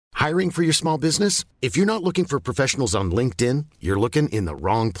Hiring for your small business? If you're not looking for professionals on LinkedIn, you're looking in the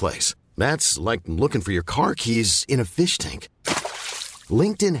wrong place. That's like looking for your car keys in a fish tank.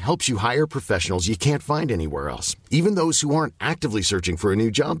 LinkedIn helps you hire professionals you can't find anywhere else, even those who aren't actively searching for a new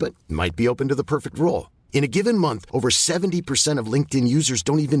job but might be open to the perfect role. In a given month, over 70% of LinkedIn users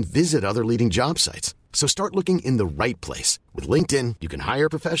don't even visit other leading job sites. So start looking in the right place. With LinkedIn, you can hire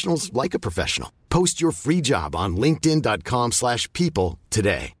professionals like a professional. Post your free job on linkedin.com/people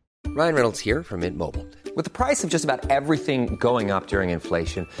today. Ryan Reynolds here from Mint Mobile. With the price of just about everything going up during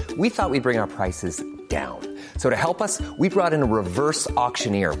inflation, we thought we'd bring our prices down. So to help us, we brought in a reverse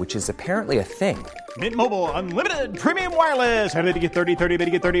auctioneer, which is apparently a thing. Mint Mobile Unlimited Premium Wireless. How to get 30, 30, bit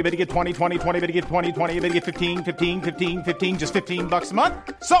to get 30, bit to get 20, 20, 20, bit to get 20, 20, bit to get 15, 15, 15, 15, just $15 a month?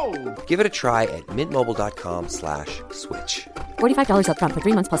 Sold! Give it a try at mintmobile.com/switch. $45 up front for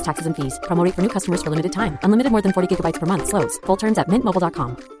 3 months plus taxes and fees. Promo rate for new customers for limited time. Unlimited more than 40 gigabytes per month. Slows full terms at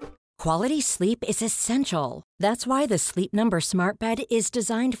mintmobile.com. Quality sleep is essential. That's why the Sleep Number Smart Bed is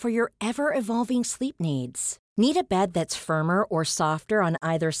designed for your ever-evolving sleep needs. Need a bed that's firmer or softer on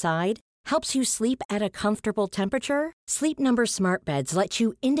either side? Helps you sleep at a comfortable temperature? Sleep Number Smart Beds let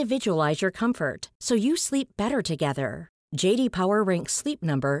you individualize your comfort, so you sleep better together. J.D. Power ranks Sleep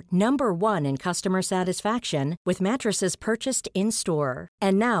Number number 1 in customer satisfaction with mattresses purchased in-store.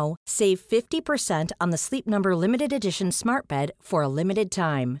 And now, save 50% on the Sleep Number Limited Edition Smart Bed for a limited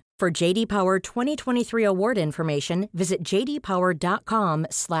time. For J.D. Power 2023 award information, visit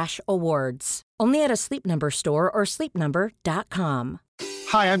jdpower.com/awards. Only at a Sleep Number store or sleepnumber.com.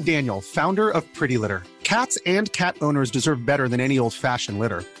 Hi, I'm Daniel, founder of Pretty Litter. Cats and cat owners deserve better than any old-fashioned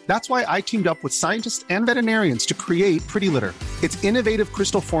litter. That's why I teamed up with scientists and veterinarians to create Pretty Litter. Its innovative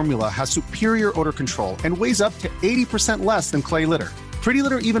crystal formula has superior odor control and weighs up to 80% less than clay litter. Pretty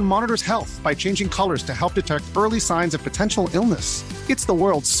Litter even monitors health by changing colors to help detect early signs of potential illness. It's the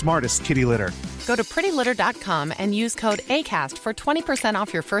world's smartest kitty litter. Go to prettylitter.com and use code ACAST for 20%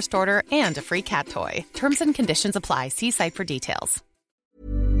 off your first order and a free cat toy. Terms and conditions apply. See site for details.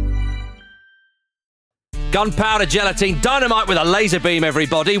 Gunpowder, gelatine, dynamite with a laser beam,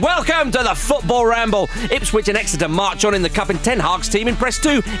 everybody. Welcome to the Football Ramble. Ipswich and Exeter march on in the Cup in Ten Hag's team in Press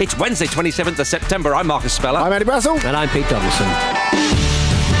 2. It's Wednesday, 27th of September. I'm Marcus Speller. I'm Andy Brassel. And I'm Pete Donaldson.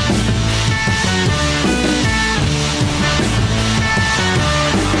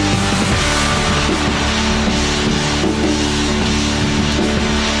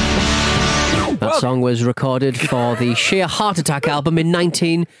 That song was recorded for the Sheer Heart Attack album in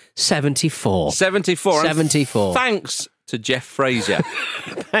 1974. 74. Thanks to Jeff Fraser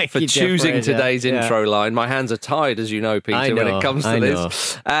for choosing today's intro line. My hands are tied, as you know, Peter, when it comes to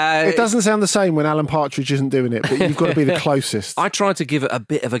this. It doesn't sound the same when Alan Partridge isn't doing it, but you've got to be the closest. I tried to give it a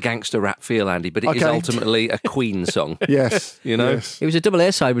bit of a gangster rap feel, Andy, but it is ultimately a Queen song. Yes. You know? Yes. It was a double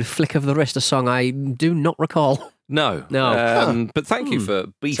A-side with Flick of the Wrist, a song I do not recall. No. But thank you for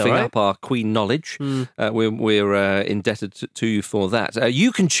beefing up our Queen knowledge. We're indebted to you for that.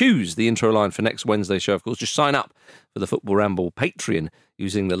 You can choose the intro line for next Wednesday's show, of course. Just sign up for the Football Ramble Patreon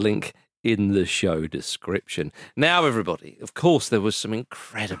using the link in the show description. Now, everybody, of course, there was some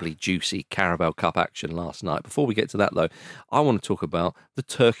incredibly juicy Carabao Cup action last night. Before we get to that, though, I want to talk about the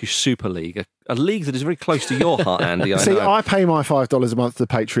Turkish Super League, a league that is very close to your heart, Andy. I pay my $5 a month to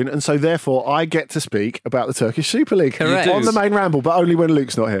the Patreon, and so therefore I get to speak about the Turkish Super League on the main ramble, but only when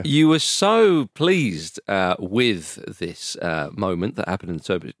Luke's not here. You were so pleased with this moment that happened in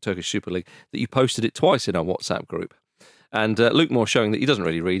the Turkish Super League that you posted it twice in our WhatsApp group. And Luke Moore, showing that he doesn't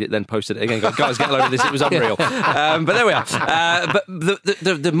really read it, then posted it again. Guys, get a load of this. It was unreal. But there we are. But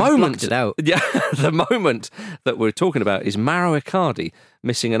the moment, the moment that we're talking about is Mauro Icardi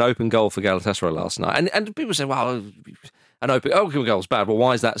missing an open goal for Galatasaray last night. And people say, well, an open goal's bad. Well,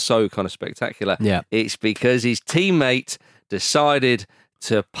 why is that so kind of spectacular? Yeah. It's because his teammate decided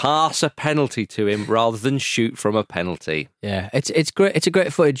to pass a penalty to him rather than shoot from a penalty. Yeah, it's great. It's a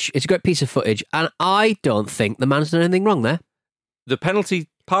great footage. It's a great piece of footage, and I don't think the man's done anything wrong there. The penalty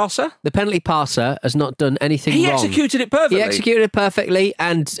passer? The penalty passer has not done anything wrong. He executed it perfectly. He executed it perfectly,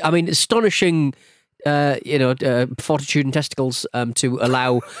 and I mean, astonishing. Fortitude and testicles to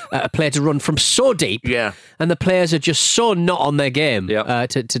allow a player to run from so deep, and the players are just so not on their game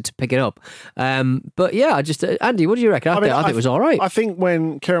to pick it up. But yeah, Andy, what do you reckon? I think it was all right. I think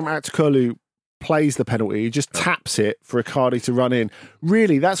when Kerem Aktürkoğlu plays the penalty, he just taps it for Icardi to run in.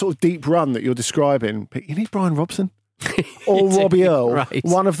 Really, that sort of deep run that you're describing, you need Brian Robson. Or Robbie Earle, right.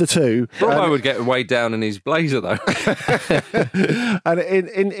 One of the two. Robbo would get weighed down in his blazer, though. And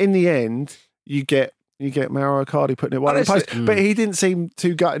in the end, you get You get Mauro Icardi putting it wide in the post. But he didn't seem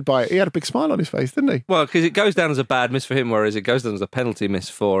too gutted by it. He had a big smile on his face, didn't he? Well, because it goes down as a bad miss for him, whereas it goes down as a penalty miss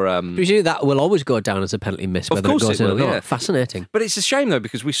for... Presume that will always go down as a penalty miss, whether it goes in or not. Yeah. Fascinating. But it's a shame, though,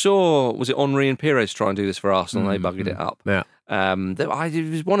 because we saw, was it Henry and Pires try and do this for Arsenal, and they buggered it up. Yeah. There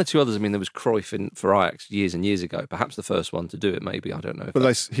was one or two others. I mean, there was Cruyff for Ajax years and years ago. Perhaps the first one to do it, maybe. I don't know.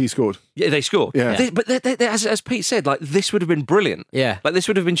 But he scored. Yeah, they scored. Yeah. But as Pete said, like, this would have been brilliant. Yeah. Like, this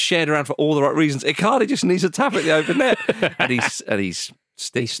would have been shared around for all the right reasons. Icardi just needs a tap at the open net. and he's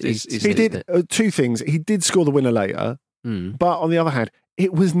stitched. He did two things. He did score the winner later, but on the other hand,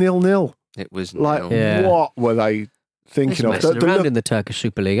 it was 0-0. It was like, what were they thinking of? Around in the Turkish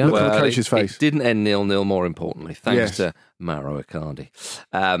Super League. Look at the coach's face. It didn't end 0-0, more importantly, thanks to Mauro Icardi.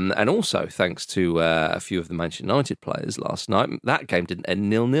 And also thanks to a few of the Manchester United players last night. That game didn't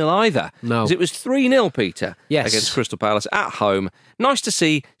end 0-0 either. No. It was 3-0, Peter, yes, against Crystal Palace at home. Nice to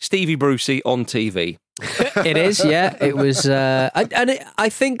see Stevie Brucey on TV. It is, yeah. It was... I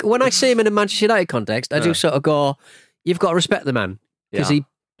think when I see him in a Manchester United context, I do sort of go, you've got to respect the man. Because he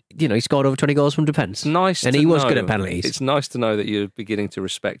scored over 20 goals from defence. Nice, and he was good at penalties. It's nice to know that you're beginning to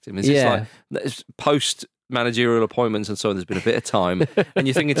respect him. It's like post managerial appointments and so on. There's been a bit of time, and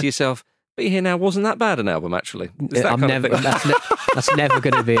you're thinking to yourself, "Be Here Now wasn't that bad an album actually." That's never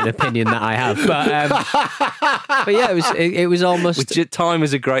going to be an opinion that I have. But yeah, it was almost. Time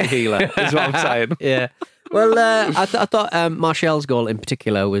is a great healer. Is what I'm saying. Yeah. Well, I thought Martial's goal in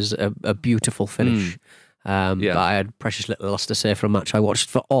particular was a beautiful finish. But I had precious little else to say from a match I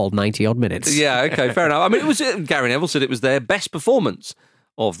watched for all 90-odd minutes. Yeah, okay, fair enough. I mean, it was Gary Neville said it was their best performance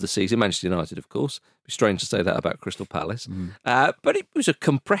of the season. Manchester United, of course. It'd be strange to say that about Crystal Palace. But it was a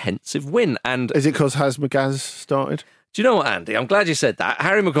comprehensive win. And is it because Has Magaz started? Do you know what, Andy? I'm glad you said that.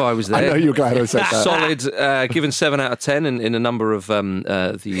 Harry Maguire was there. I know you're glad I said that. Solid, given 7 out of 10 in a number of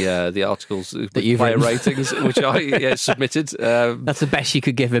the articles, that you've player written. ratings, which I submitted. That's the best you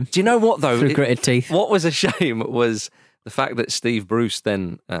could give him. Do you know what, though? Through gritted teeth. What was a shame was the fact that Steve Bruce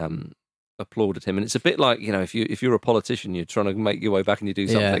then applauded him. And it's a bit like, if you're a politician, you're trying to make your way back and you do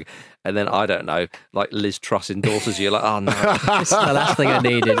something, and then, I don't know, like Liz Truss endorses you, like, oh no. It's the last thing I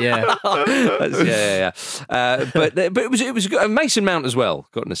needed, yeah. But it was good. Mason Mount as well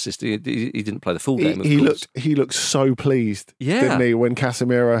got an assist. He didn't play the full game, of course. He looked so pleased, didn't he, when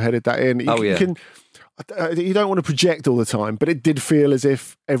Casemiro headed that in. You don't want to project all the time, but it did feel as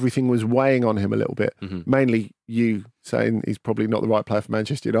if everything was weighing on him a little bit. Mainly you saying he's probably not the right player for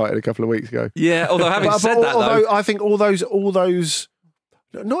Manchester United a couple of weeks ago. Yeah, although having said that, though, I think all those,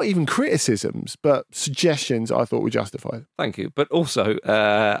 not even criticisms, but suggestions, I thought were justified. Thank you. But also,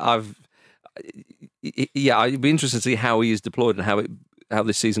 I'd be interested to see how he is deployed and how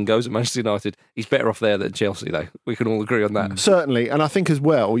this season goes at Manchester United. He's better off there than Chelsea, though. We can all agree on that. Certainly. And I think as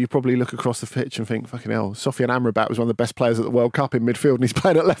well, you probably look across the pitch and think, fucking hell, Sofian Amrabat was one of the best players at the World Cup in midfield and he's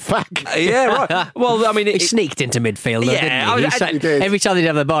playing at left back. Yeah, right. Well, I mean... He sneaked into midfield, though, didn't he? He did. Every time he'd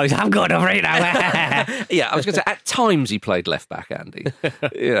have the ball, he's like, I'm going over it now. Yeah, I was going to say, at times he played left back, Andy.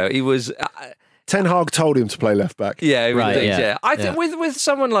 He was... Ten Hag told him to play left back. Yeah, right. I think with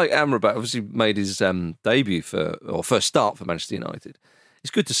someone like Amrabat, obviously made his debut first start for Manchester United, it's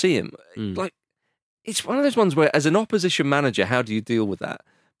good to see him. Like, it's one of those ones where, as an opposition manager, how do you deal with that?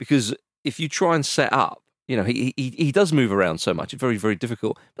 Because if you try and set up, he does move around so much. It's very, very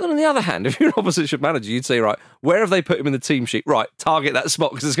difficult. But then on the other hand, if you're an opposition manager, you'd say, right, where have they put him in the team sheet? Right, target that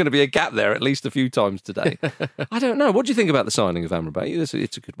spot because there's going to be a gap there at least a few times today. I don't know. What do you think about the signing of Amrabat?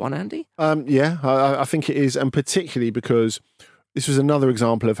 It's a good one, Andy. I think it is, and particularly because this was another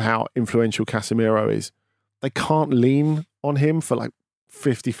example of how influential Casemiro is. They can't lean on him for like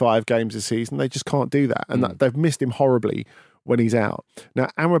 55 games a season. They just can't do that, and they've missed him horribly when he's out. Now,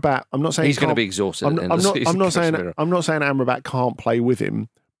 Amrabat, I'm not saying he's going to be exhausted. I'm not saying Amrabat can't play with him,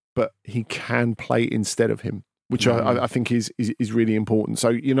 but he can play instead of him, which I think is really important. So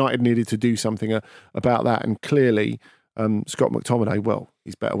United needed to do something about that, and clearly Scott McTominay, well,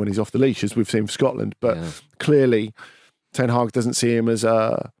 he's better when he's off the leash, as we've seen for Scotland, but clearly Ten Hag doesn't see him as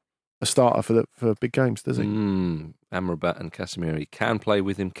a starter for big games, does he? Amrabat and Casemiro, he can play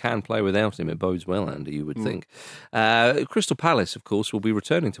with him, can play without him. It bodes well, Andy, you would think. Crystal Palace, of course, will be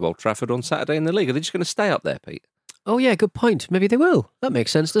returning to Old Trafford on Saturday in the league. Are they just going to stay up there, Pete? Oh, yeah, good point. Maybe they will. That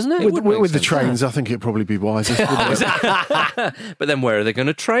makes sense, doesn't it? With the trains, I think it'd probably be wisest. But then where are they going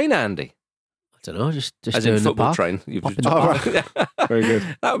to train, Andy? I don't know, just as in football train. Very good.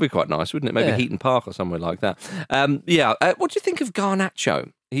 That would be quite nice, wouldn't it? Maybe Heaton Park or somewhere like that. What do you think of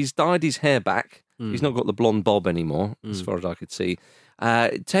Garnacho? He's dyed his hair back. He's not got the blonde bob anymore, as far as I could see.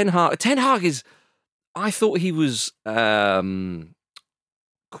 Ten Hag is... I thought he was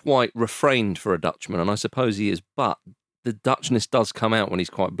quite refrained for a Dutchman, and I suppose he is, but the Dutchness does come out when he's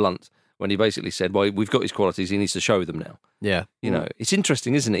quite blunt, when he basically said, well, we've got his qualities, he needs to show them now. Yeah. You know, it's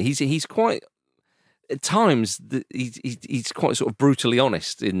interesting, isn't it? He's quite, at times, he's quite sort of brutally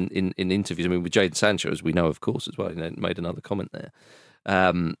honest in interviews. I mean, with Jadon Sancho, as we know, of course, as well, he made another comment there.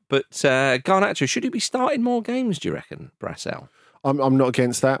 But Garnacho, should he be starting more games, do you reckon, Brassel? I'm not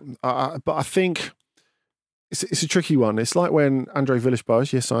against that, but I think it's a tricky one. It's like when Andre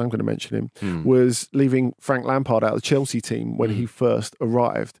Villas-Boas, yes, I'm going to mention him, was leaving Frank Lampard out of the Chelsea team when he first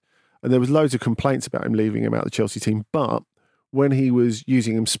arrived. And there was loads of complaints about him leaving him out of the Chelsea team. But when he was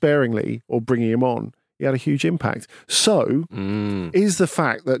using him sparingly or bringing him on, he had a huge impact. So is the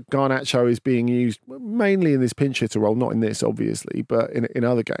fact that Garnacho is being used mainly in this pinch hitter role, not in this, obviously, but in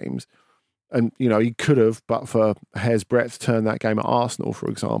other games. And, you know, he could have, but for a hair's breadth, turned that game at Arsenal, for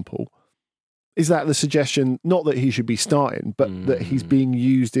example. Is that the suggestion? Not that he should be starting, but that he's being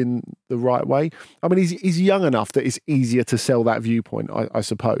used in the right way. I mean, he's young enough that it's easier to sell that viewpoint, I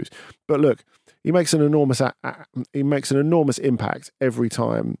suppose. But look, he makes an enormous impact every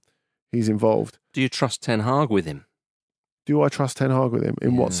time he's involved. Do you trust Ten Hag with him? Do I trust Ten Hag with him?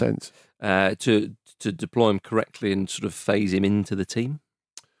 In what sense? To deploy him correctly and sort of phase him into the team?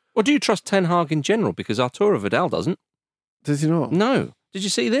 Or do you trust Ten Hag in general? Because Arturo Vidal doesn't. Does he not? No. Did you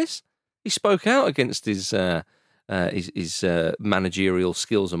see this? He spoke out against his managerial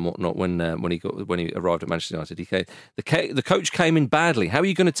skills and whatnot when he arrived at Manchester United. The coach came in badly. How are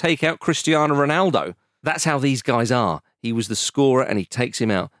you going to take out Cristiano Ronaldo? That's how these guys are. He was the scorer and he takes him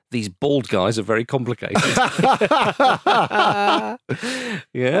out. These bald guys are very complicated.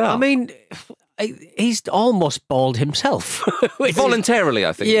 Yeah. I mean, he's almost bald himself. Voluntarily,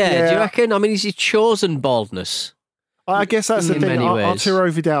 I think. Yeah, do you reckon? I mean, he's chosen baldness. I guess that's the thing.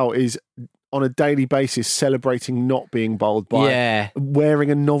 Arturo Vidal is on a daily basis celebrating not being bald by wearing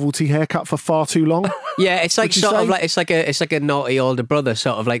a novelty haircut for far too long. Yeah, it's like it's like a naughty older brother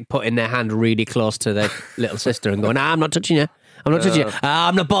sort of like putting their hand really close to their little sister and going, I'm not touching you. I'm not touching you.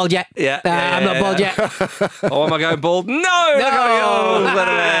 I'm not bald yet. I'm not bald yet. Oh, am I going bald? No!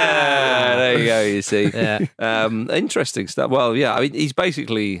 There you go, you see. Yeah. Interesting stuff. Well, yeah, I mean, he's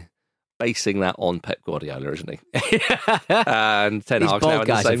basically basing that on Pep Guardiola, isn't he? And Ten Hag's now in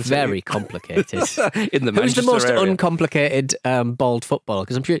the same team. Very complicated. In the Who's Manchester the most area. uncomplicated bald footballer?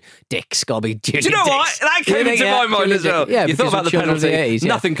 Because I'm sure Dick's got to be Jimmy. Do you know what? That came into my mind as well. Yeah, you thought about the penalty. 80s,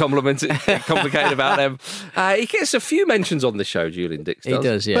 Nothing complicated about them. He gets a few mentions on the show, Julian Dix does. He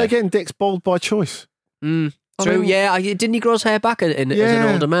does, yeah. But again, Dick's bald by choice. True, didn't he grow his hair back as an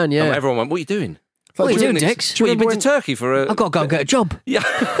older man? Yeah. Everyone went, what are you doing? What are you doing, Dix? You've been to Turkey for I've got to go and get a job. Yeah.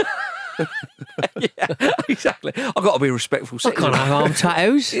 Yeah, exactly. I've got to be a respectful citizen. I can't have arm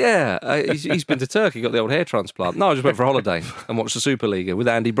tattoos. Yeah, he's been to Turkey, got the old hair transplant. No, I just went for a holiday and watched the Superliga with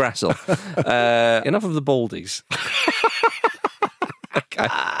Andy Brassel. Enough of the baldies. Okay.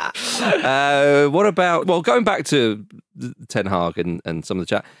 What about, going back to Ten Hag and some of the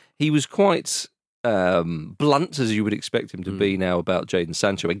chat, he was quite blunt, as you would expect him to be now, about Jadon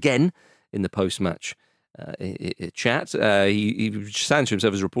Sancho again in the post-match chat. Sancho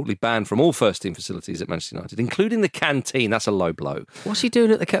himself is reportedly banned from all first-team facilities at Manchester United, including the canteen. That's a low blow. What's he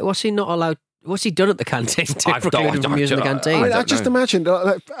doing at the? What's he not allowed? What's he done at the canteen to preclude him from using the canteen? I just imagine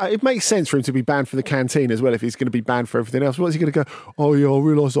it makes sense for him to be banned for the canteen as well if he's going to be banned for everything else. What's he going to go, oh yeah, I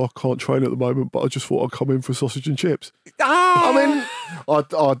realise I can't train at the moment, but I just thought I'd come in for sausage and chips. I mean, I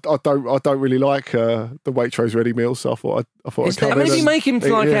don't really like the Waitrose ready meals, so I thought I'd come in. If you make him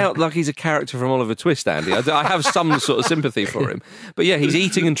out like he's a character from Oliver Twist, Andy, I have some sort of sympathy for him. But yeah, he's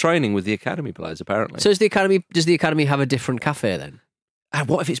eating and training with the academy players, apparently. So does the academy have a different cafe then? And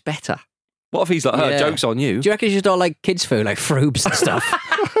what if it's better? What if he's like, joke's on you? Do you reckon you should all like kids' food, like Froobs and stuff?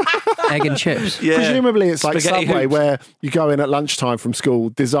 Egg and chips? Yeah. Presumably it's like Spaghetti Subway hoops. Where you go in at lunchtime from school,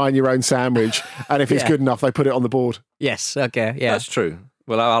 design your own sandwich, and if it's good enough, they put it on the board. Yes, okay, yeah. That's true.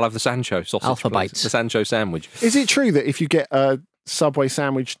 Well, I'll have the Sancho sausage. Alpha Bites. The Sancho sandwich. Is it true that if you get a Subway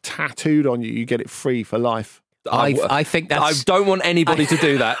sandwich tattooed on you, you get it free for life? I think that's... I don't want anybody to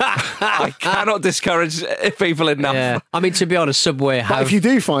do that. I cannot discourage people enough. Yeah. I mean, to be honest, Subway have... But if you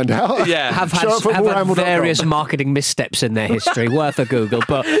do find out... have had various marketing missteps in their history, worth a Google.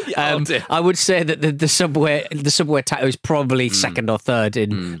 But I would say that the Subway tattoo is probably second or third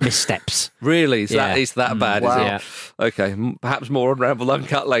in missteps. Really? It's that bad, wow. Is it? Yeah. Okay, perhaps more on Ramble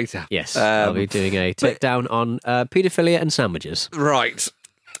Uncut later. Yes, I'll be doing a takedown on paedophilia and sandwiches. Right.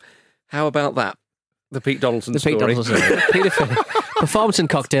 How about that? The Pete Donaldson story. Paedophilia. Performance and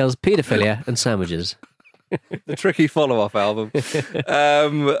cocktails, paedophilia and sandwiches. The tricky follow-up album.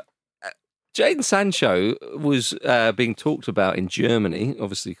 Jadon Sancho was being talked about in Germany,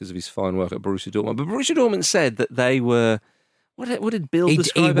 obviously because of his fine work at Borussia Dortmund. But Borussia Dortmund said that they were... What did Bill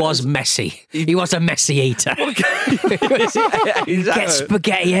describe He was messy. He was a messy eater. He gets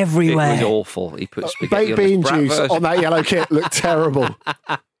spaghetti everywhere. It was awful. He put spaghetti Baked bean juice on that yellow kit looked terrible.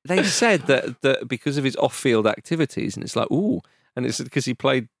 They said that because of his off-field activities, and it's like, ooh, and it's because he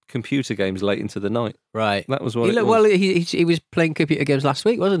played computer games late into the night. Right. That was what it was. Well, he was playing computer games last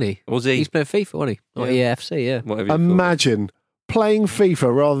week, wasn't he? Was he? He's playing FIFA, wasn't he? Or EAFC, yeah. Imagine playing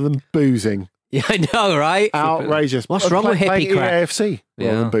FIFA rather than boozing. Yeah, I know, right? Outrageous. What's wrong with hippie crap? EAFC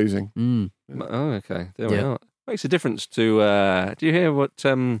rather than boozing. Oh, okay. There we are. Makes a difference to... do you hear what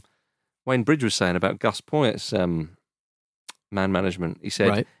Wayne Bridge was saying about Gus Poyet's man management? He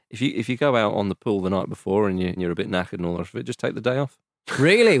said, if you go out on the pool the night before and you're a bit knackered and all the rest of it, just take the day off.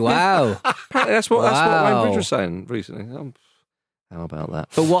 Really? Wow. Apparently that's what Wayne Bridge was saying recently. How about that?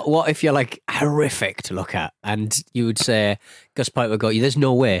 But what if you're like horrific to look at and you would say, Gus Poyet would go, there's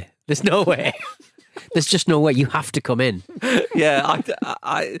no way. There's no way. There's just no way. You have to come in. Yeah,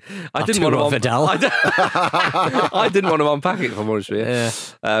 I didn't want to I didn't want to unpack it, if I'm honest with you.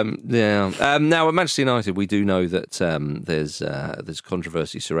 Yeah. Now at Manchester United, we do know that there's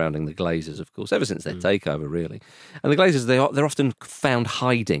controversy surrounding the Glazers, of course, ever since their takeover, really. And the Glazers, they're often found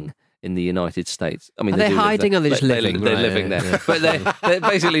hiding in the United States. I mean, are they hiding or are they just living? They're living there, yeah. But they're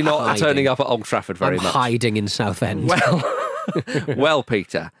basically not turning up at Old Trafford very much. Hiding in Southend. Well,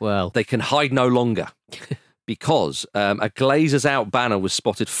 Peter. They can hide no longer because a Glazers out banner was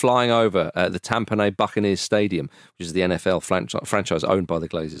spotted flying over the Tampa Bay Buccaneers Stadium, which is the NFL franchise owned by the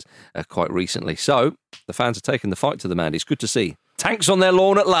Glazers, quite recently. So the fans are taking the fight to the man. It's good to see. Tanks on their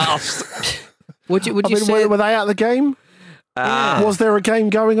lawn at last. Would you say... Were they out of the game? Was there a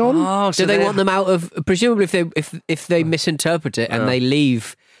game going on? Do they want them out of... Presumably if they misinterpret it and they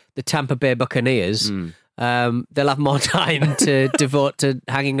leave the Tampa Bay Buccaneers... they'll have more time to devote to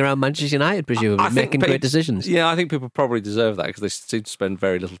hanging around Manchester United, presumably, making great decisions. Yeah, I think people probably deserve that because they seem to spend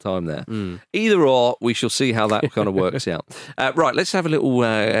very little time there. Either or, we shall see how that kind of works out. Right, let's have a little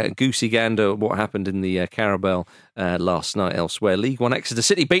goosey gander at what happened in the Carabao last night elsewhere. League One Exeter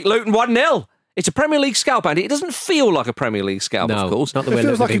City beat Luton 1-0. It's a Premier League scalp, Andy. It doesn't feel like a Premier League scalp, of course. Not the way it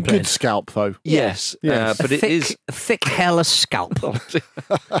feels like a playing. good scalp, though. Yes. But it is... A thick, hairless scalp.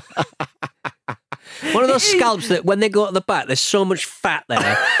 One of those scalps that when they go at the back, there's so much fat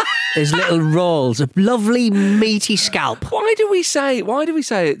there. There's little rolls of lovely meaty scalp. Why do we say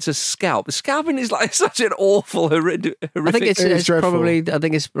it's a scalp? Scalping is like such an awful, horrific. I think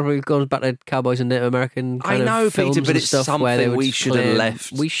it's probably goes back to cowboys and Native American kind of films, Peter, but it's stuff something where they we should have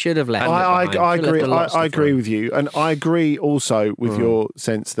left. We should have left. I agree. I agree with you, and I agree also with your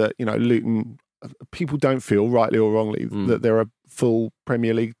sense that Luton. People don't feel, rightly or wrongly, that they're a full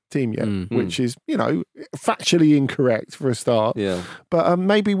Premier League team yet, which is, factually incorrect for a start. Yeah. But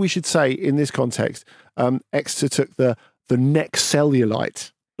maybe we should say, in this context, Exeter took the neck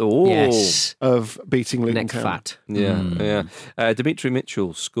cellulite of beating Luton Neck Town. fat. Yeah. Dimitri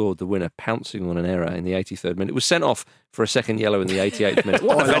Mitchell scored the winner, pouncing on an error in the 83rd minute. It was sent off for a second yellow in the 88th minute.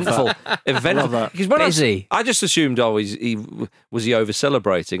 What eventful. Because when I just assumed, was he over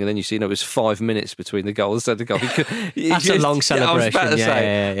celebrating, and then you see, it was 5 minutes between the goal and centre goal. That's a long celebration. I was about to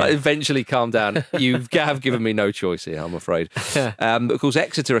say, yeah. Eventually calm down. You have given me no choice here, I'm afraid. Of course,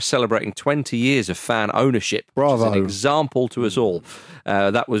 Exeter are celebrating 20 years of fan ownership. Bravo. Which is an example to us all.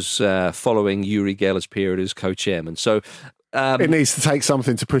 That was following Uri Geller's period as co-chairman. So it needs to take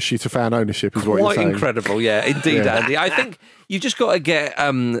something to push you to fan ownership, is what you're saying. Quite incredible, yeah, indeed, Andy. I think you've just got to get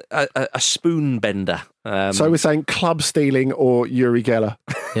a spoon bender. So we're saying club stealing or Uri Geller.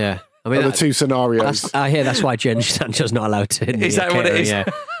 Yeah. I mean, the two scenarios. I hear that's why Jen Sancho's not allowed to. Is that what it is? Yeah.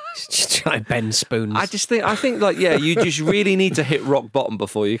 Just try and bend spoons. I think you just really need to hit rock bottom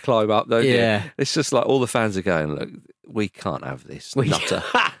before you climb up, don't you? Yeah. It's just like all the fans are going, look, we can't have this nutter.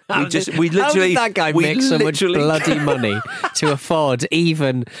 How did that guy make so much bloody money to afford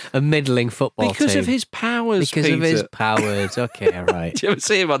even a middling football team? Because of his powers, Because of his powers. Okay, all right. Did you ever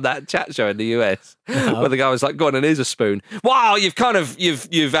see him on that chat show in the US where the guy was like, "Go on, and here's a spoon." Wow, you've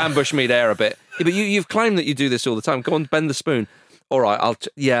ambushed me there a bit. Yeah, but you've claimed that you do this all the time. Go on, bend the spoon. All right,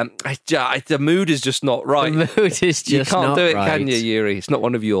 the mood is just not right. The mood is just not right. You can't do it, can you, Yuri? It's not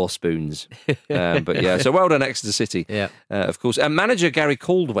one of your spoons. But yeah, so well done, Exeter City, of course. And manager Gary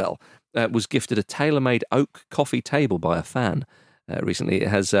Caldwell was gifted a tailor-made oak coffee table by a fan. Recently, it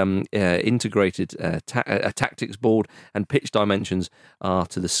has integrated a tactics board, and pitch dimensions are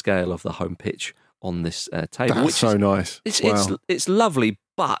to the scale of the home pitch on this table. That's so nice. It's lovely,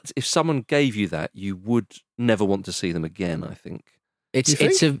 but if someone gave you that, you would never want to see them again, I think.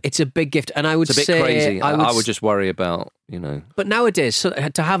 It's a big gift, and I would It's a bit say crazy. I would just worry about, But nowadays,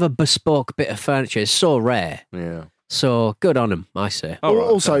 to have a bespoke bit of furniture is so rare. Yeah. So good on him, I say. All right,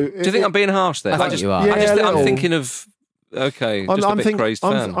 Also, do you think I'm being harsh there? I think you are. I'm thinking of just a bit crazed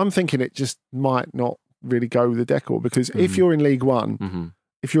fan. I'm thinking it just might not really go with the decor because if you're in League One,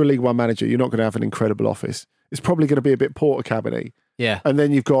 if you're a League One manager, you're not going to have an incredible office. It's probably going to be a bit porta cabiny. Yeah. And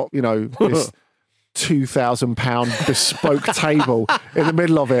then you've got, this £2,000 bespoke table in the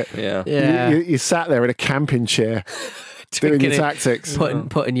middle of it. Yeah. You sat there in a camping chair doing your tactics.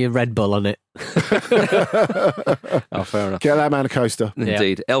 Putting your Red Bull on it. Oh, fair enough. Get that man a coaster.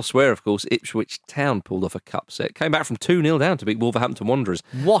 Indeed. Yeah. Elsewhere, of course, Ipswich Town pulled off a cup set. Came back from 2-0 down to beat Wolverhampton Wanderers.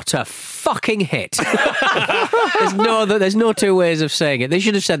 What a fucking hit. There's no two ways of saying it. They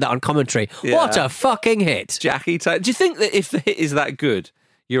should have said that on commentary. Yeah. What a fucking hit. Jackie Taylor. Do you think that if the hit is that good,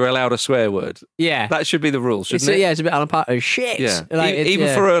 you're allowed a swear word? Yeah. That should be the rule, shouldn't it? Yeah, it's a bit on a part of shit. Yeah.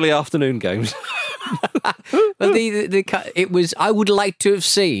 Even for early afternoon games. But it was. I would like to have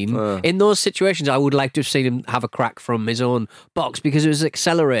seen in those situations. I would like to have seen him have a crack from his own box because it was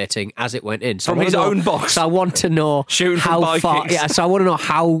accelerating as it went in. So from his own box. So I want to know how far. Yeah. So I want to know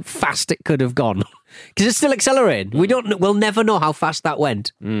how fast it could have gone because it's still accelerating. We'll never know how fast that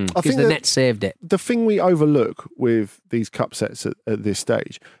went because the net saved it. The thing we overlook with these cup sets at this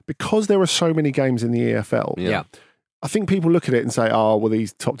stage, because there are so many games in the EFL. Yeah. I think people look at it and say, "Oh, well,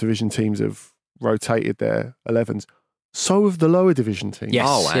 these top division teams have rotated their 11s." So have the lower division teams. Yes.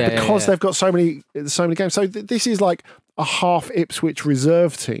 Oh, wow. Because they've got so many games. So this is like a half Ipswich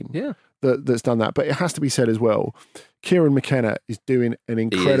reserve team that's done that. But it has to be said as well, Kieran McKenna is doing an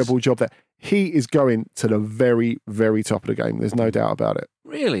incredible job there. He is going to the very, very top of the game. There's no doubt about it.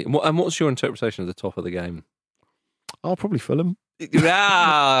 Really? And what's your interpretation of the top of the game? I'll probably Fulham.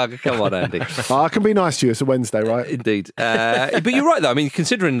 Come on, Andy. I can be nice to you. It's a Wednesday, right? Indeed. But you're right, though. I mean,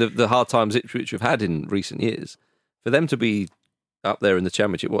 considering the hard times Ipswich have had in recent years, for them to be up there in the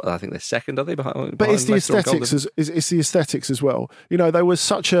Championship, I think they're second, are they? But it's the aesthetics. It's the aesthetics as well. They were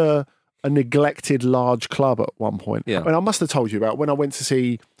such a neglected large club at one point. Yeah. I mean, I must have told you about when I went to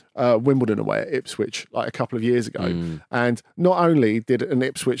see Wimbledon away at Ipswich like a couple of years ago. And not only did an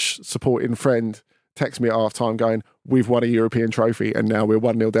Ipswich supporting friend text me at half time going, "We've won a European trophy and now we're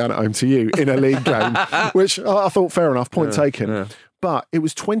 1-0 down at home to you in a league game," which I thought fair enough, point taken. Yeah. But it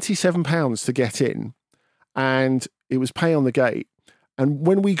was £27 to get in and it was pay on the gate. And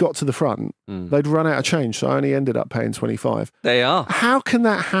when we got to the front, they'd run out of change, so I only ended up paying 25. They are. How can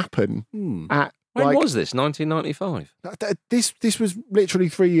that happen at... When was this? 1995? This was literally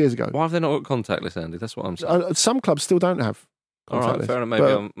 3 years ago. Why have they not got contactless, Andy? That's what I'm saying. Some clubs still don't have contactless. All right, fair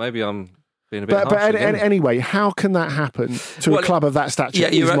enough. Maybe I'm being a bit harsh. But anyway, how can that happen to a club of that stature?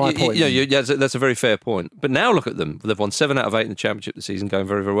 Is my point. Yeah, that's a very fair point. But now look at them. They've won 7 out of 8 in the Championship this season, going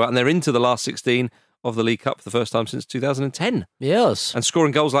very, very well. And they're into the last 16 of the League Cup for the first time since 2010. Yes. And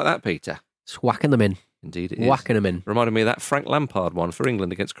scoring goals like that, Peter. It's whacking them in. Indeed it is. Whacking them in. Reminded me of that Frank Lampard one for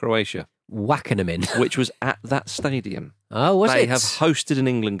England against Croatia. Whacking them in. Which was at that stadium. Oh, was They it? have hosted an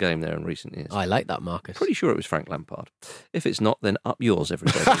England game there in recent years. I like that, Marcus. Pretty sure it was Frank Lampard. If it's not, then up yours,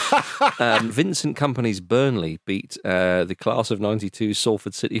 everybody. Vincent Kompany's Burnley beat the class of 92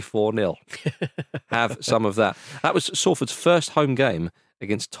 Salford City 4-0. Have some of that. That was Salford's first home game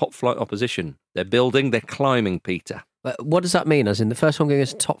against top-flight opposition. They're building, they're climbing, Peter. What does that mean? As in the first one going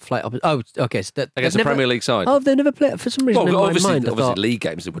against top flight opposition? Oh, okay. So against the Premier League side. Oh, they've never played for some reason. Well, in my mind, obviously league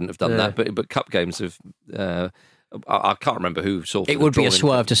games they wouldn't have done that, but cup games have. I can't remember who Salford. It would be a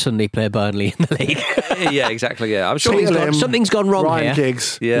swerve to suddenly play Burnley in the league. Yeah, exactly. Yeah, I'm sure something's gone wrong Ryan here.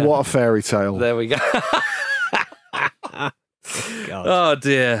 Giggs. Yeah. What a fairy tale. There we go. God. Oh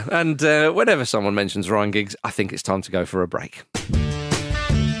dear. And whenever someone mentions Ryan Giggs, I think it's time to go for a break.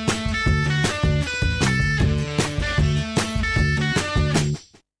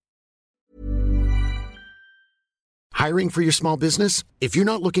 Hiring for your small business? If you're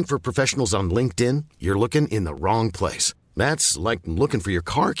not looking for professionals on LinkedIn, you're looking in the wrong place. That's like looking for your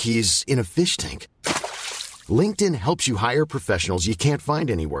car keys in a fish tank. LinkedIn helps you hire professionals you can't find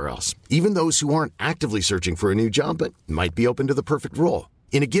anywhere else, even those who aren't actively searching for a new job but might be open to the perfect role.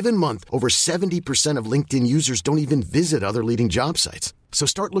 In a given month, over 70% of LinkedIn users don't even visit other leading job sites. So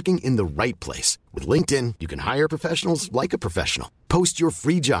start looking in the right place. With LinkedIn, you can hire professionals like a professional. Post your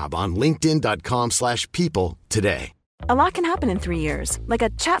free job on linkedin.com/people today. A lot can happen in 3 years, like a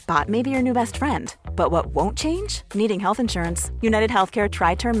chatbot may be your new best friend. But what won't change? Needing health insurance. United Healthcare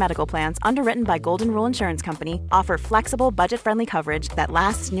Tri-Term Medical Plans, underwritten by Golden Rule Insurance Company, offer flexible, budget-friendly coverage that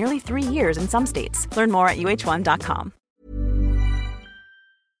lasts nearly 3 years in some states. Learn more at UH1.com.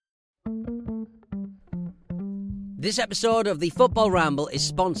 This episode of the Football Ramble is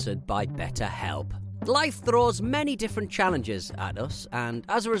sponsored by BetterHelp. Life throws many different challenges at us, and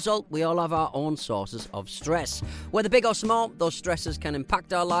as a result, we all have our own sources of stress. Whether big or small, those stresses can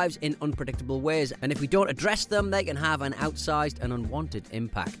impact our lives in unpredictable ways, and if we don't address them, they can have an outsized and unwanted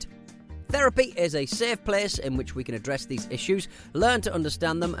impact. Therapy is a safe place in which we can address these issues, learn to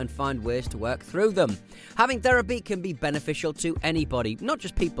understand them, and find ways to work through them. Having therapy can be beneficial to anybody, not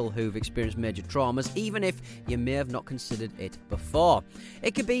just people who've experienced major traumas, even if you may have not considered it before.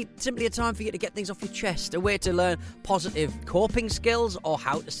 It could be simply a time for you to get things off your chest, a way to learn positive coping skills, or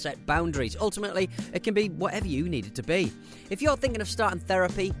how to set boundaries. Ultimately, it can be whatever you need it to be. If you're thinking of starting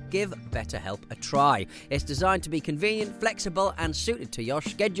therapy, give BetterHelp a try. It's designed to be convenient, flexible, and suited to your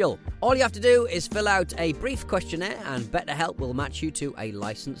schedule. All you have to do is fill out a brief questionnaire, and BetterHelp will match you to a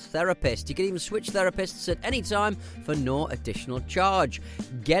licensed therapist. You can even switch therapists at any time for no additional charge.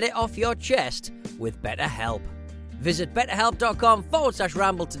 Get it off your chest with BetterHelp. Visit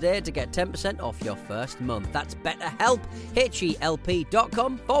betterhelp.com/ramble today to get 10% off your first month. That's BetterHelp,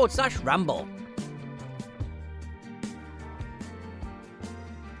 HELP.com/ramble.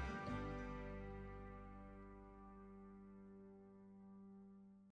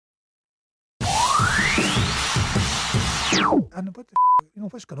 And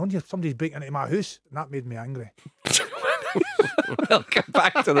what's going on here? Somebody's breaking into my house, and that made me angry. Welcome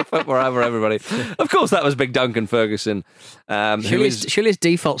back to the Football Ramble, everybody. Of course, that was Big Duncan Ferguson. Surely his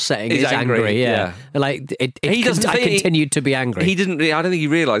default setting is angry. Yeah. Like I continued to be angry. He didn't. I don't think he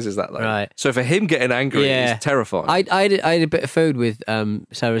realises that though. Right. So for him getting angry is terrifying. I had a bit of food with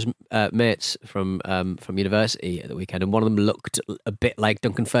Sarah's mates from university at the weekend, and one of them looked a bit like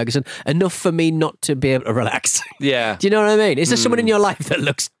Duncan Ferguson, enough for me not to be able to relax. Yeah. Do you know what I mean? Is there someone in your life that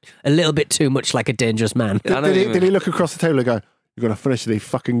looks a little bit too much like a dangerous man? Did he look across the table and go, "You're going to finish these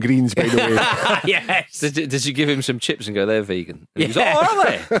fucking greens, by the way"? Yes. Did you give him some chips and go, "They're vegan"? And he was like, "Oh, are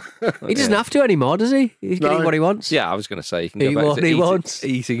they?" He doesn't have to anymore, does he? He can eat what he wants. Yeah, I was going to say he can go back to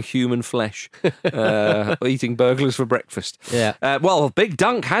eating human flesh, or eating burglars for breakfast. Yeah. Well, Big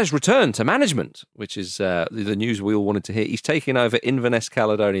Dunk has returned to management, which is the news we all wanted to hear. He's taking over Inverness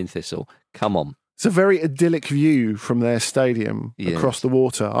Caledonian Thistle. Come on. It's a very idyllic view from their stadium across the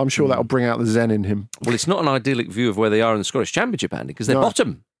water. I'm sure that'll bring out the zen in him. Well, it's not an idyllic view of where they are in the Scottish Championship, Andy, because they're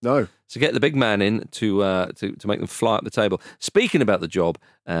bottom. No. So get the big man in to make them fly up the table. Speaking about the job,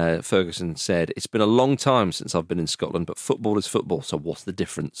 Ferguson said, "It's been a long time since I've been in Scotland, but football is football, so what's the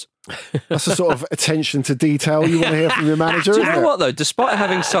difference?" That's the sort of attention to detail you want to hear from your manager, Do you know what, though? Despite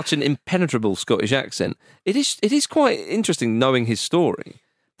having such an impenetrable Scottish accent, it is quite interesting knowing his story.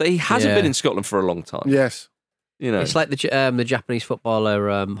 That he hasn't been in Scotland for a long time. Yes, it's like the Japanese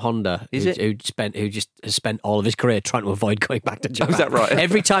footballer Honda, who just has spent all of his career trying to avoid going back to Japan. Oh, is that right?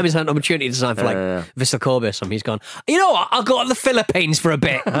 Every time he's had an opportunity to sign for Vissel Kobe or something, he's gone, "You know what? I'll go to the Philippines for a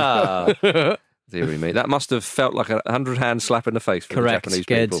bit." Dearie me, that must have felt like 100-hand slap in the face for the Japanese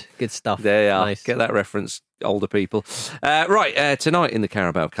people. Good stuff. There you are. Nice. Get that reference, older people. Tonight in the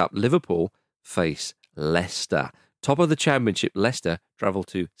Carabao Cup, Liverpool face Leicester. Top of the Championship, Leicester travel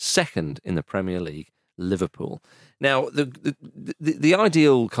to second in the Premier League, Liverpool. Now, the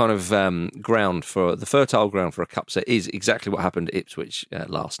ideal kind of ground for the fertile ground for a cup set is exactly what happened at Ipswich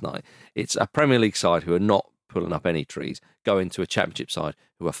last night. It's a Premier League side who are not pulling up any trees, going to a Championship side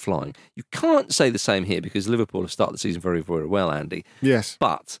who are flying. You can't say the same here because Liverpool have started the season very, very well, Andy. Yes.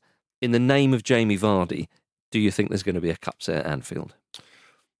 But in the name of Jamie Vardy, do you think there's going to be a cup set at Anfield?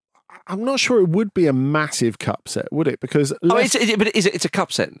 I'm not sure it would be a massive cup set, would it? Because it's a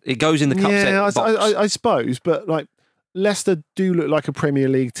cup set. It goes in the cup set box. I suppose, but like Leicester do look like a Premier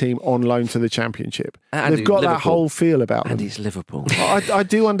League team on loan to the Championship. And they've got Liverpool. that whole feel about them. And it's Liverpool. I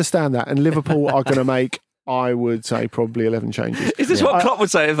do understand that, and Liverpool are going to make, I would say, probably 11 changes. Is this what Klopp would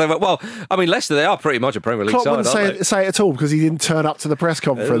say if they went, well, I mean, Leicester, they are pretty much a Premier League Klopp side, wouldn't say it at all because he didn't turn up to the press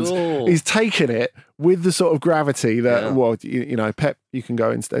conference. Oh. He's taken it with the sort of gravity that, Pep, you can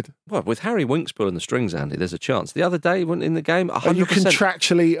go instead. Well, with Harry Winks pulling the strings, Andy, there's a chance. The other day, in the game, 100%. Are you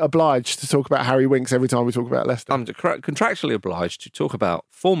contractually obliged to talk about Harry Winks every time we talk about Leicester? I'm contractually obliged to talk about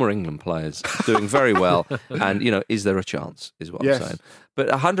former England players doing very well and, is there a chance, is what I'm saying. But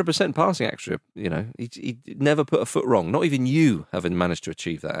 100% passing accuracy, he never put a foot wrong. Not even you haven't managed to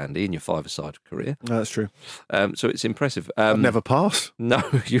achieve that, Andy, in your five-a-side career. No, that's true. So it's impressive. I'd never pass. No,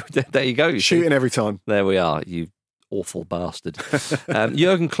 there you go. Shooting every time. There we are, you awful bastard.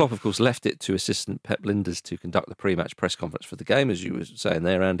 Jurgen Klopp, of course, left it to assistant Pep Lijnders to conduct the pre-match press conference for the game, as you were saying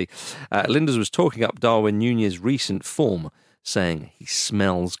there, Andy. Lijnders was talking up Darwin Núñez's recent form, saying he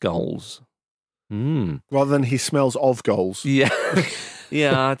smells goals. Rather than he smells of goals. Yeah.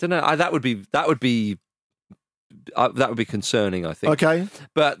 Yeah, I don't know. That would be that would be concerning, I think. Okay.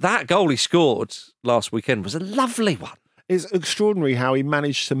 But that goal he scored last weekend was a lovely one. It's extraordinary how he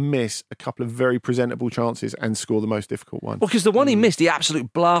managed to miss a couple of very presentable chances and score the most difficult one. Well, because the one he missed, he absolutely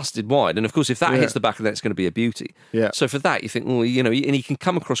blasted wide. And of course, if that hits the back of the net, it's going to be a beauty. Yeah. So for that, you think, well, you know, and he can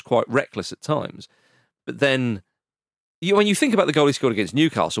come across quite reckless at times. But then, when you think about the goal he scored against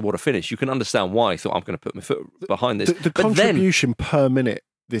Newcastle, what a finish, you can understand why he thought, I'm going to put my foot behind this. The contribution per minute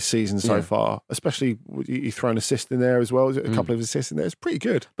this season so far, especially you throw an assist in there as well, a couple of assists in there, it's pretty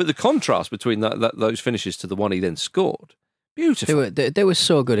good. But the contrast between those finishes to the one he then scored, beautiful. They were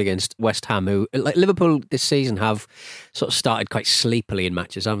so good against West Ham, who, like Liverpool this season, have sort of started quite sleepily in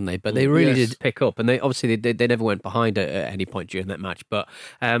matches, haven't they? But they really did pick up, and they obviously they never went behind at any point during that match. But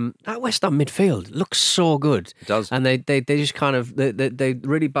that West Ham midfield looks so good. It does, and they just kind of they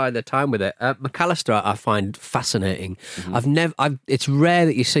really bide their time with it. McAllister, I find fascinating. It's rare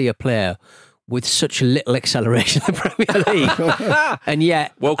that you see a player with such little acceleration in the Premier League, and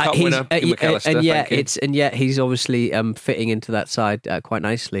yet World Cup winner, McAllister, and yet he's obviously fitting into that side quite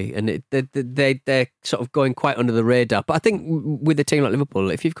nicely, and they're sort of going quite under the radar. But I think with a team like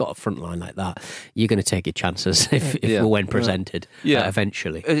Liverpool, if you've got a front line like that, you're going to take your chances if when presented.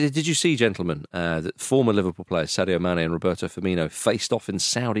 Eventually. Did you see, gentlemen, that former Liverpool players Sadio Mane and Roberto Firmino faced off in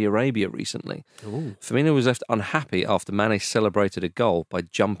Saudi Arabia recently? Ooh. Firmino was left unhappy after Mane celebrated a goal by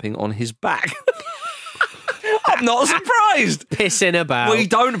jumping on his back. I'm not surprised. Pissing about. We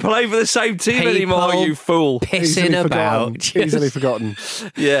don't play for the same team anymore, you fool. Pissing about. Easily forgotten.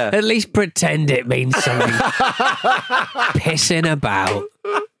 Yeah. At least pretend it means something. Pissing about.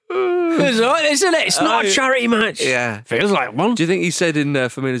 It's right, isn't it? It's not a charity match. Yeah. Feels like one. Do you think he said in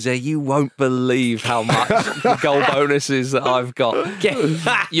Firmino's ear, you won't believe how much the goal bonuses that I've got?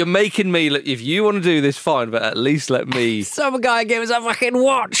 You're making me look, if you want to do this, fine, but at least let me. Some guy gave us a fucking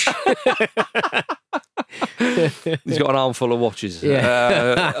watch. He's got an armful of watches.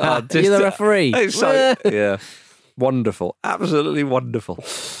 Yeah. You're the referee. Yeah. Wonderful. Absolutely wonderful.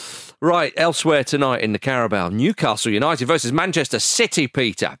 Right, elsewhere tonight in the Carabao, Newcastle United versus Manchester City,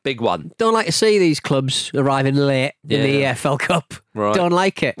 Peter. Big one. Don't like to see these clubs arriving late in the EFL Cup. Right. Don't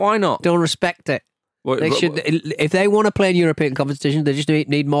like it. Why not? Don't respect it. They should, if they want to play in European competition, they just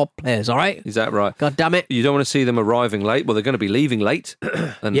need more players, all right? Is that right? God damn it. You don't want to see them arriving late. Well, they're going to be leaving late.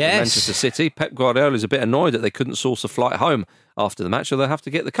 And Manchester City, Pep Guardiola is a bit annoyed that they couldn't source a flight home after the match, so they'll have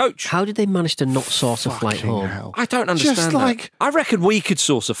to get the coach. How did they manage to not source a flight home? Hell. I don't understand that. I reckon we could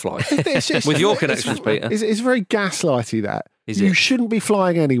source a flight with your connections, Peter. It's very gaslighty, that. You shouldn't be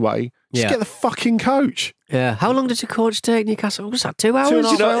flying anyway. Just get the fucking coach. Yeah. How long did the coach take Newcastle? Was that 2 hours?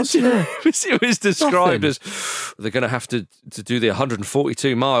 2.5 hours. It was described as they're going to have to do the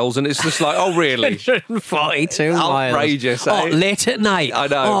 142 miles, and it's just like, oh, really? 142 miles. Outrageous. Oh, late at night. I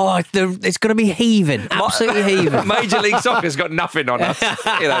know. Oh, it's going to be heaving. Absolutely heaving. Major League Soccer's got nothing on us.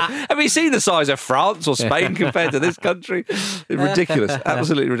 Have you seen the size of France or Spain compared to this country? It's ridiculous.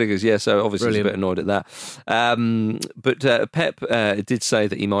 Absolutely ridiculous. Yeah, so obviously he's a bit annoyed at that. But Pep did say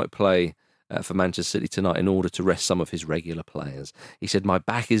that he might play for Manchester City tonight in order to rest some of his regular players. He said, my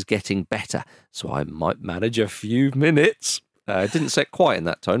back is getting better, so I might manage a few minutes. Didn't say it quite in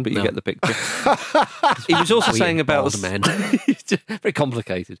that tone, but you get the picture. He was also saying about very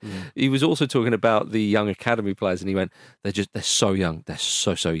complicated. He was also talking about the young academy players, and he went, they're so young. They're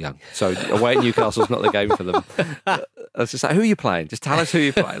so young. So away at Newcastle's not the game for them. I was just like, who are you playing? Just tell us who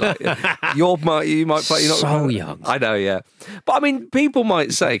you play. Like, you might play. You're not so young. I know, yeah. But I mean, people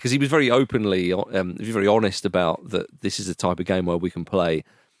might say, because he was very openly, very honest about that. This is the type of game where we can play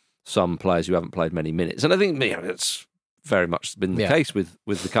some players who haven't played many minutes, and I think it's very much been the case with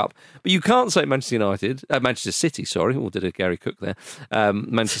the Cup. But you can't say Manchester City, sorry, or did a Gary Cook there.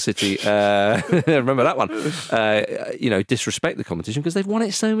 Manchester City, remember that one, disrespect the competition because they've won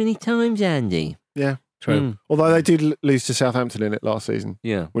it so many times, Andy. Yeah, true. Although they did lose to Southampton in it last season,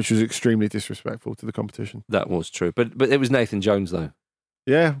 which was extremely disrespectful to the competition. That was true. But it was Nathan Jones, though.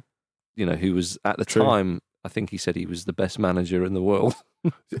 Yeah. Who was, at the time, I think he said he was the best manager in the world.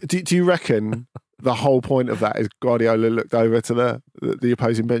 Do you reckon the whole point of that is Guardiola looked over to the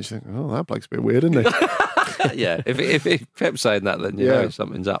opposing bench and oh, that bloke's a bit weird, isn't he? Yeah, if Pep's saying that, then you know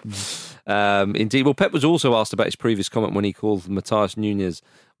something's up. Indeed. Well, Pep was also asked about his previous comment when he called Matthias Nunes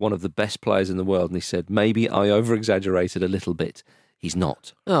one of the best players in the world, and he said, maybe I over-exaggerated a little bit. He's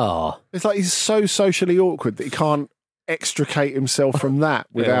not. Oh. It's like he's so socially awkward that he can't extricate himself from that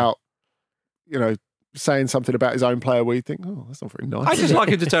without, saying something about his own player where you think, oh, that's not very nice. I just like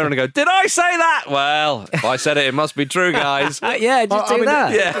him to turn around and go, did I say that? Well, if I said it, it must be true, guys. Yeah, just do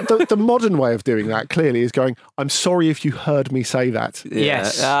that. Yeah. The modern way of doing that clearly is going, I'm sorry if you heard me say that.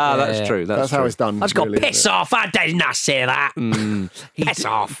 Yes. That's true. That's how it's done. I just got really, piss off. I did not say that. Piss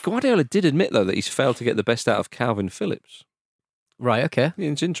off. Guardiola did admit, though, that he's failed to get the best out of Calvin Phillips. Right, okay.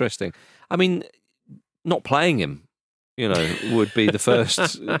 It's interesting. I mean, not playing him, would be the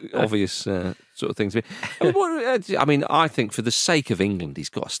first obvious sort of thing to be. I mean, I think for the sake of England, he's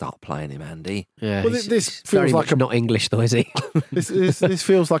got to start playing him, Andy. Yeah, well, this feels like not English, though, is he? this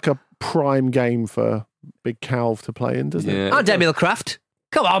feels like a prime game for Big Calv to play in, doesn't it? And Emil Kraft.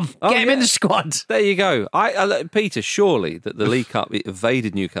 Come on, get him in the squad. There you go. Peter, surely that the League Cup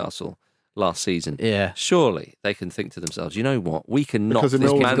evaded Newcastle last season. Yeah. Surely they can think to themselves, you know what? We can knock Because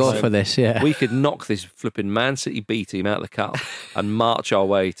this Man go for this, yeah. We could knock this flipping Man City B team out of the cup and march our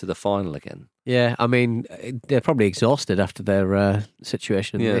way to the final again. Yeah, I mean, they're probably exhausted after their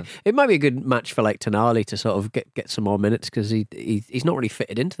situation. Yeah. It might be a good match for like Tonali to sort of get some more minutes because he's not really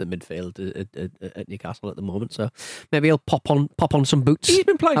fitted into the midfield at Newcastle at the moment. So maybe he'll pop on some boots. He's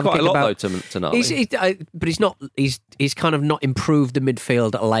been playing quite a lot though, Tonali. But he's not. He's kind of not improved the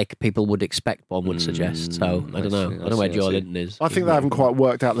midfield like people would expect. One would suggest. So I don't know. I don't know where Joe Linton is. I think they haven't quite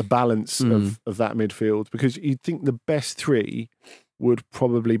worked out the balance of that midfield because you'd think the best three would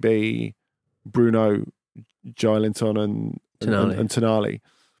probably be Bruno, Joelinton and Tonali.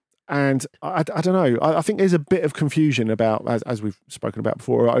 And I don't know. I think there's a bit of confusion about, as we've spoken about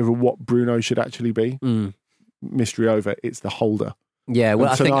before, over what Bruno should actually be. Mystery over. It's the holder. Yeah,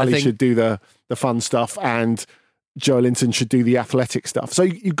 well, and I think should do the fun stuff and Joelinton should do the athletic stuff. So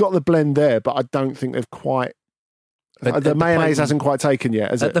you've got the blend there, but I don't think they've quite... the mayonnaise hasn't quite taken yet,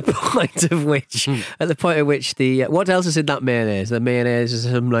 has it? At the point at which the what else is in that mayonnaise? The mayonnaise is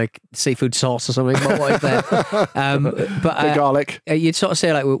some like seafood sauce or something. What is there? The garlic. You'd sort of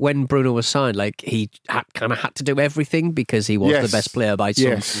say like when Bruno was signed, like he kind of had to do everything because he was the best player by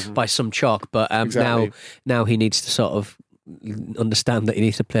some chalk. But exactly. now he needs to sort of understand that he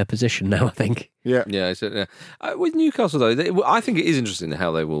needs to play a position now. I think. Yeah. With Newcastle though, I think it is interesting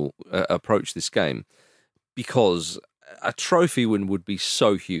how they will approach this game because a trophy win would be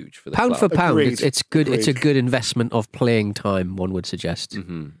so huge for the pound club. for pound. Agreed. It's good. Agreed. It's a good investment of playing time. One would suggest,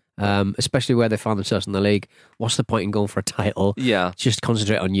 especially where they find themselves in the league. What's the point in going for a title? Yeah, just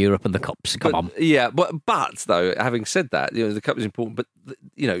concentrate on Europe and the cups. Come on. Yeah, but though, having said that, the cup is important. But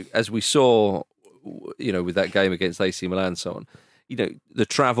as we saw, with that game against AC Milan and so on. The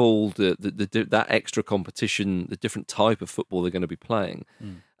travel, that extra competition, the different type of football they're going to be playing.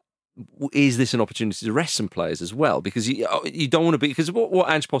 Is this an opportunity to rest some players as well? Because you don't want to be... Because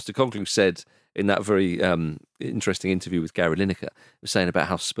what Ange Postecoglou said in that very interesting interview with Gary Lineker was saying about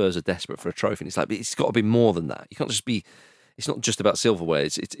how Spurs are desperate for a trophy. And it's like, it's got to be more than that. You can't just be... It's not just about silverware.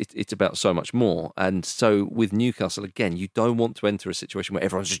 It's about so much more. And so with Newcastle, again, you don't want to enter a situation where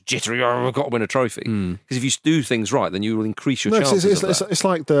everyone's just jittery, oh, we've got to win a trophy. Because if you do things right, then you will increase your chances of that. It's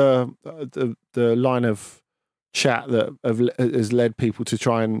like the line of chat that has led people to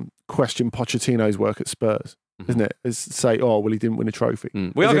try and question Pochettino's work at Spurs, isn't it? Is say, oh, well, he didn't win a trophy.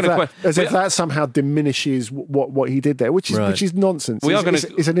 We are going to if that somehow diminishes what he did there, which is nonsense.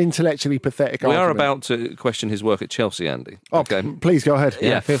 It's an intellectually pathetic argument. We are about to question his work at Chelsea, Andy. Oh, okay, please go ahead.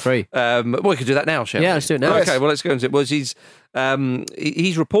 Yeah, feel free. We could do that now, shall we? Yeah, let's do it now. Okay, well, let's go into it. Well, he's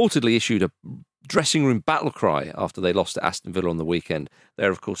reportedly issued a dressing room battle cry after they lost to Aston Villa on the weekend.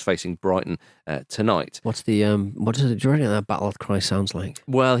 They're, of course, facing Brighton tonight. What does that battle cry sounds like?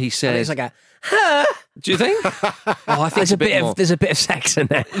 Well, he says... It's like a... Do you think? I think there's a bit of sex in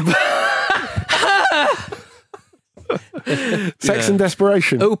there. Sex and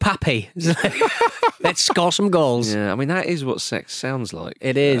desperation. Oh, pappy. Let's score some goals. Yeah, I mean, that is what sex sounds like.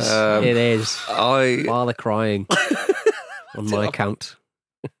 It is. It is. While they're crying. On my account.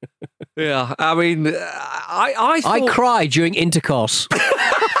 Yeah, I mean, I cry during intercourse.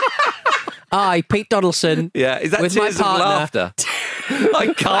 Pete Donaldson. Yeah, is that with tears my partner. of laughter?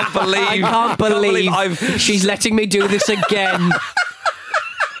 I can't believe she's letting me do this again.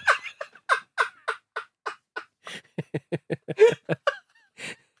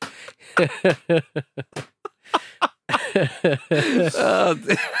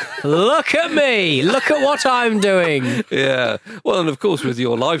 Look at me! Look at what I'm doing. Yeah. Well, and of course, with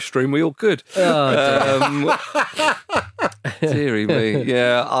your live stream, we all could. Oh, dearie me.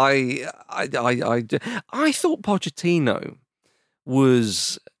 Yeah, I thought Pochettino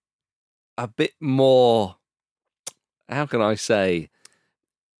was a bit more. How can I say?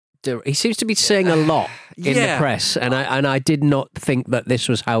 He seems to be saying a lot in the press, and I did not think that this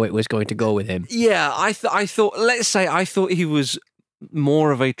was how it was going to go with him. Yeah, I thought he was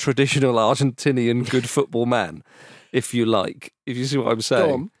more of a traditional Argentinian good football man, if you like, if you see what I'm saying.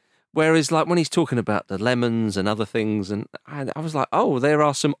 Go on. Whereas, like, when he's talking about the lemons and other things, and I was like, oh, there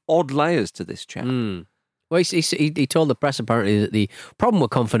are some odd layers to this chap. Well, he told the press apparently that the problem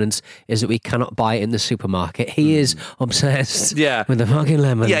with confidence is that we cannot buy it in the supermarket. He is obsessed with the fucking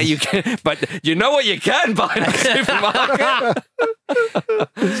lemons. Yeah, you can, but you know what you can buy in the supermarket?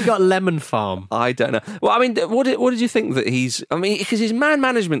 He's got a lemon farm. I don't know. Well, I mean, what did you think that he's... I mean, because his man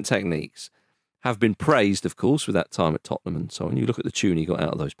management techniques have been praised, of course, with that time at Tottenham and so on. You look at the tune he got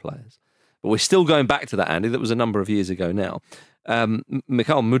out of those players. But we're still going back to that, Andy. That was a number of years ago now.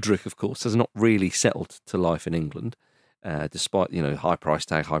 Mikhail Mudryk, of course, has not really settled to life in England, despite, high price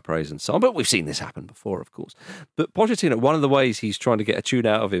tag, high praise and so on. But we've seen this happen before, of course. But Pochettino, one of the ways he's trying to get a tune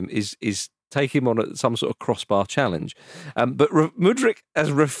out of him is take him on some sort of crossbar challenge. But Mudryk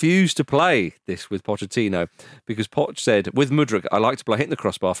has refused to play this with Pochettino because Poch said, with Mudryk, I like to play hitting the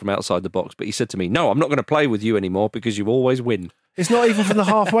crossbar from outside the box. But he said to me, no, I'm not going to play with you anymore because you always win. It's not even from the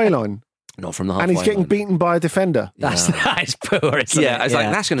halfway line. Not from the halfway line. And he's getting beaten by a defender. That's poor, isn't it? Yeah, it's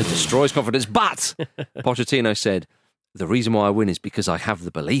like, that's going to destroy his confidence. But Pochettino said, the reason why I win is because I have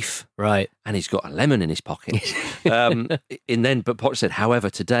the belief. Right. And he's got a lemon in his pocket. But Poch said, however,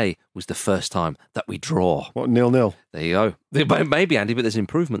 today was the first time that we draw. What, 0-0? There you go. Maybe, Andy, but there's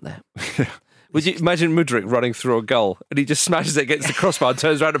improvement there. Would you imagine Mudryk running through a goal and he just smashes it against the crossbar and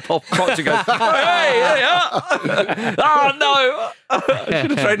turns around to Poch and goes, hey, oh no! I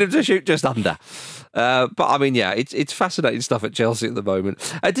should have trained him to shoot just under. But I mean, yeah, it's fascinating stuff at Chelsea at the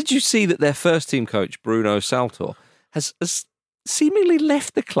moment. Did you see that their first team coach, Bruno Saltor, has seemingly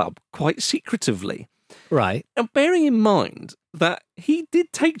left the club quite secretively? Right. And bearing in mind that he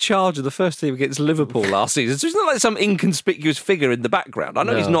did take charge of the first team against Liverpool last season, so he's not like some inconspicuous figure in the background. I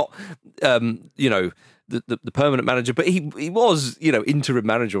know he's not, the permanent manager, but he was, interim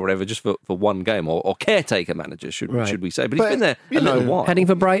manager or whatever, just for one game, or caretaker manager, should we say. But he's been there a little while. Heading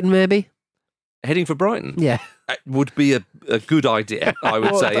for Brighton, maybe? Heading for Brighton? Yeah. Would be a good idea, I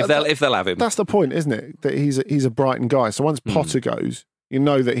would say, if they'll have him. That's the point, isn't it? That he's a Brighton guy. So once Potter goes, you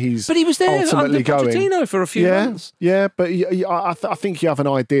know that he's But he was there ultimately under Pochettino for a few months. Yeah, but I think you have an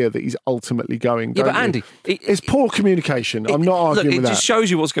idea that he's ultimately going. Yeah, but Andy... It's poor communication. I'm not arguing with that. It just shows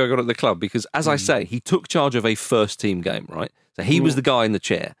you what's going on at the club because, as I say, he took charge of a first-team game, right? So he was the guy in the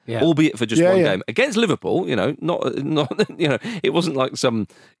chair, albeit for just one game. Against Liverpool, not it wasn't like some,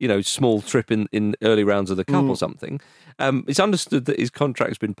 small trip in early rounds of the cup or something. It's understood that his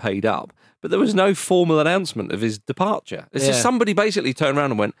contract's been paid up, but there was no formal announcement of his departure. It's just somebody basically turned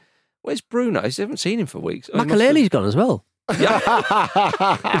around and went, where's Bruno? I haven't seen him for weeks. Makelele's gone as well. Yeah.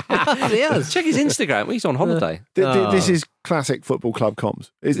 Yes. Check his Instagram. He's on holiday. This is classic football club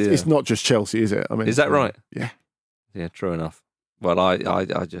comms. It's not just Chelsea, is it? I mean, is that right? Yeah. Yeah, true enough. Well,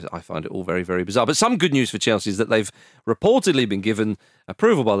 I find it all very, very bizarre. But some good news for Chelsea is that they've reportedly been given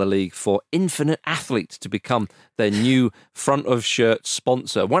approval by the league for Infinite Athlete to become their new front of shirt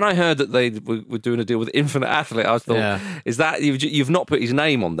sponsor. When I heard that they were doing a deal with Infinite Athlete, I thought, is that you've not put his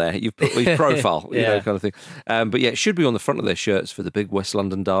name on there? You've put his profile, kind of thing. But yeah, it should be on the front of their shirts for the big West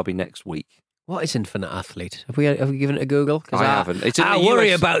London derby next week. What is Infinite Athlete? Have we given it a Google? I haven't. I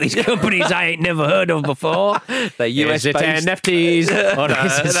worry about these companies I ain't never heard of before. They're US based. NFTs or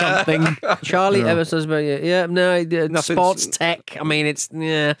is it something? Charlie Everson's sports tech. I mean, it's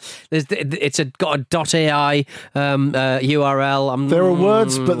got a .ai URL. There are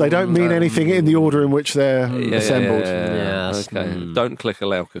words, but they don't mean anything in the order in which they're assembled. Okay. Don't click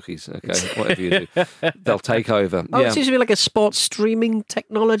allow cookies. Okay, whatever you do, they'll take over. It seems to be like a sports streaming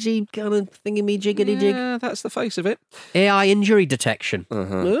technology kind of thingy. Jiggity jig. Yeah, that's the face of it. AI injury detection.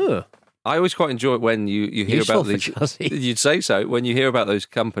 I always quite enjoy it when you hear Useful about these. Chelsea. You'd say so when you hear about those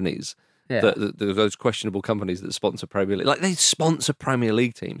companies, those questionable companies that sponsor Premier League, like they sponsor Premier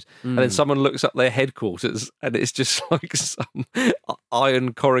League teams, and then someone looks up their headquarters and it's just like some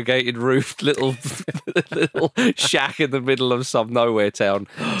iron corrugated roofed little shack in the middle of some nowhere town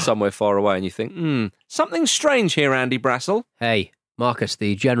somewhere far away, and you think, something strange here, Andy Brassel. Hey. Marcus,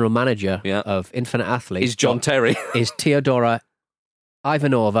 the general manager of Infinite Athlete, is John Terry. Is Teodora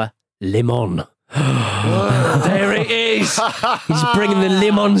Ivanova Limon. There it is. He's bringing the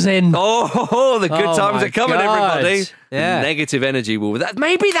lemons in. Oh, the good times are coming, everybody. Yeah. Negative energy will.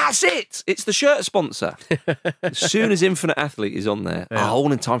 Maybe that's it. It's the shirt sponsor. As soon as Infinite Athlete is on there,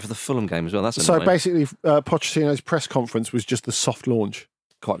 all in time for the Fulham game as well. That's annoying. So basically, Pochettino's press conference was just the soft launch.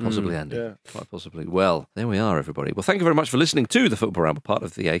 Quite possibly, Andy. Yeah. Quite possibly. Well, there we are, everybody. Well, thank you very much for listening to the Football Ramble, part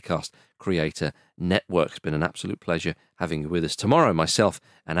of the Acast Creator Network. It's been an absolute pleasure having you with us. Tomorrow, myself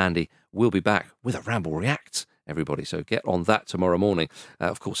and Andy will be back with a Ramble React, everybody. So get on that tomorrow morning.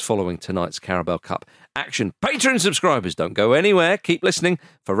 Of course, following tonight's Carabao Cup action. Patreon subscribers, don't go anywhere. Keep listening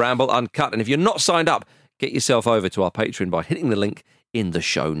for Ramble Uncut. And if you're not signed up, get yourself over to our Patreon by hitting the link in the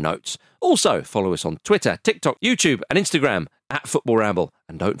show notes. Also, follow us on Twitter, TikTok, YouTube and Instagram at Football Ramble.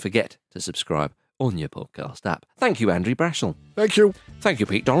 And don't forget to subscribe on your podcast app. Thank you, Andrew Brashall. Thank you. Thank you,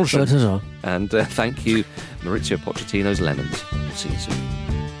 Pete Donaldson. And thank you, Maurizio Pochettino's Lemons. We'll see you soon.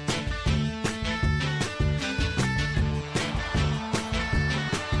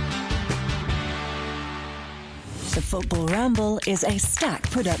 The Football Ramble is a Stack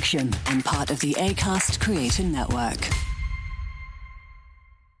production and part of the Acast Creator Network.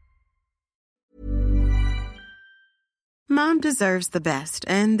 Mom deserves the best,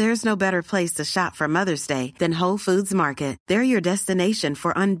 and there's no better place to shop for Mother's Day than Whole Foods Market. They're your destination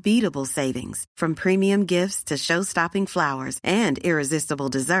for unbeatable savings, from premium gifts to show-stopping flowers and irresistible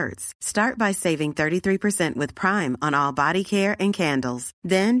desserts. Start by saving 33% with Prime on all body care and candles.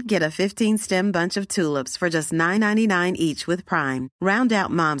 Then get a 15-stem bunch of tulips for just $9.99 each with Prime. Round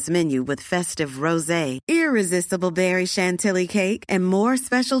out Mom's menu with festive rosé, irresistible berry chantilly cake, and more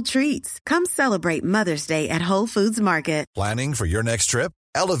special treats. Come celebrate Mother's Day at Whole Foods Market. Planning for your next trip?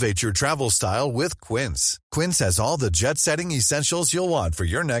 Elevate your travel style with Quince. Quince has all the jet-setting essentials you'll want for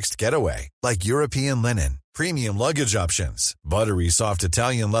your next getaway, like European linen, premium luggage options, buttery soft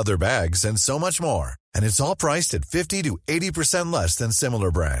Italian leather bags, and so much more. And it's all priced at 50 to 80% less than similar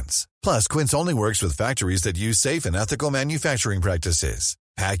brands. Plus, Quince only works with factories that use safe and ethical manufacturing practices.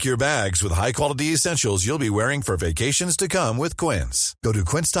 Pack your bags with high-quality essentials you'll be wearing for vacations to come with Quince. Go to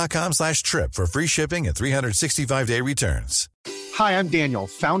quince.com/trip for free shipping and 365-day returns. Hi, I'm Daniel,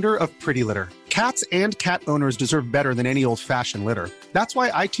 founder of Pretty Litter. Cats and cat owners deserve better than any old-fashioned litter. That's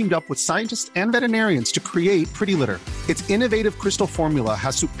why I teamed up with scientists and veterinarians to create Pretty Litter. Its innovative crystal formula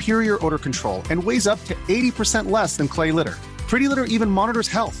has superior odor control and weighs up to 80% less than clay litter. Pretty Litter even monitors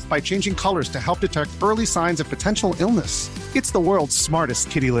health by changing colors to help detect early signs of potential illness. It's the world's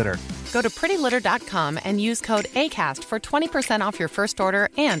smartest kitty litter. Go to prettylitter.com and use code ACAST for 20% off your first order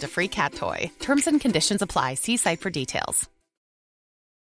and a free cat toy. Terms and conditions apply. See site for details.